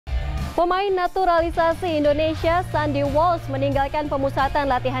Pemain naturalisasi Indonesia Sandy Walsh meninggalkan pemusatan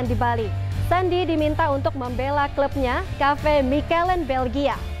latihan di Bali. Sandy diminta untuk membela klubnya, Mechelen,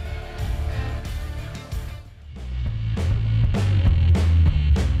 Belgia.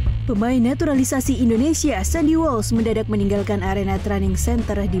 Pemain naturalisasi Indonesia Sandy Walsh mendadak meninggalkan arena training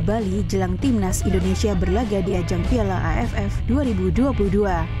center di Bali jelang timnas Indonesia berlaga di ajang Piala AFF 2022.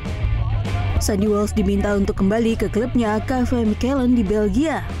 Sandy Walsh diminta untuk kembali ke klubnya Mechelen di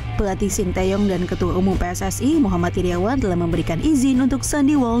Belgia. Pelatih Sinteyong dan Ketua Umum PSSI Muhammad Iriawan telah memberikan izin untuk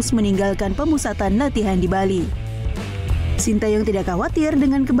Sandy Walsh meninggalkan pemusatan latihan di Bali. Sinteyong tidak khawatir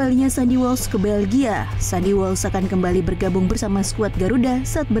dengan kembalinya Sandy Walsh ke Belgia. Sandy Walsh akan kembali bergabung bersama skuad Garuda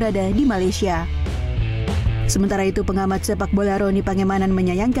saat berada di Malaysia. Sementara itu, pengamat sepak bola Roni Pangemanan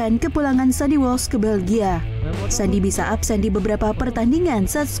menyayangkan kepulangan Sandy Walsh ke Belgia. Sandy bisa absen di beberapa pertandingan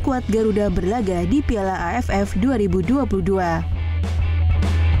saat skuad Garuda berlaga di Piala AFF 2022.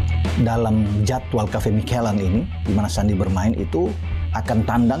 Dalam jadwal Mechelen ini, di mana Sandy bermain itu akan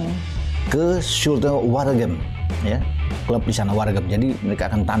tandang ke Waregem, ya, klub di sana Waregem. Jadi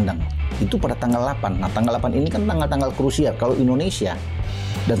mereka akan tandang. Itu pada tanggal 8. Nah, tanggal 8 ini kan tanggal-tanggal krusial kalau Indonesia,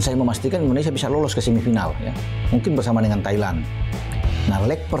 dan saya memastikan Indonesia bisa lolos ke semifinal, ya. Mungkin bersama dengan Thailand. Nah,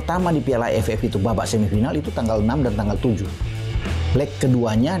 leg pertama di Piala AFF itu babak semifinal itu tanggal 6 dan tanggal 7. Leg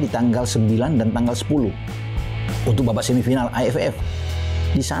keduanya di tanggal 9 dan tanggal 10 untuk babak semifinal AFF.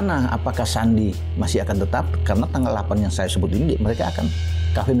 Di sana apakah Sandy masih akan tetap? Karena tanggal 8 yang saya sebut ini mereka akan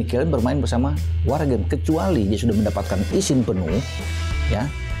Mechelen bermain bersama Waregem, kecuali dia sudah mendapatkan izin penuh, ya,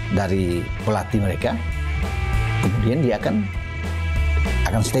 dari pelatih mereka. Kemudian dia akan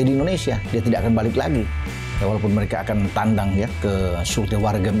stay di Indonesia, dia tidak akan balik lagi. Ya, walaupun mereka akan tandang, ya, ke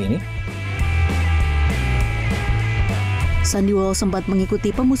Waregem ini. Sandy Walsh sempat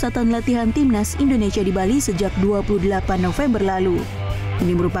mengikuti pemusatan latihan timnas Indonesia di Bali sejak 28 November lalu.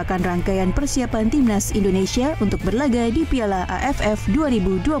 Ini merupakan rangkaian persiapan timnas Indonesia untuk berlaga di Piala AFF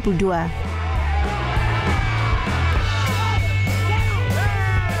 2022.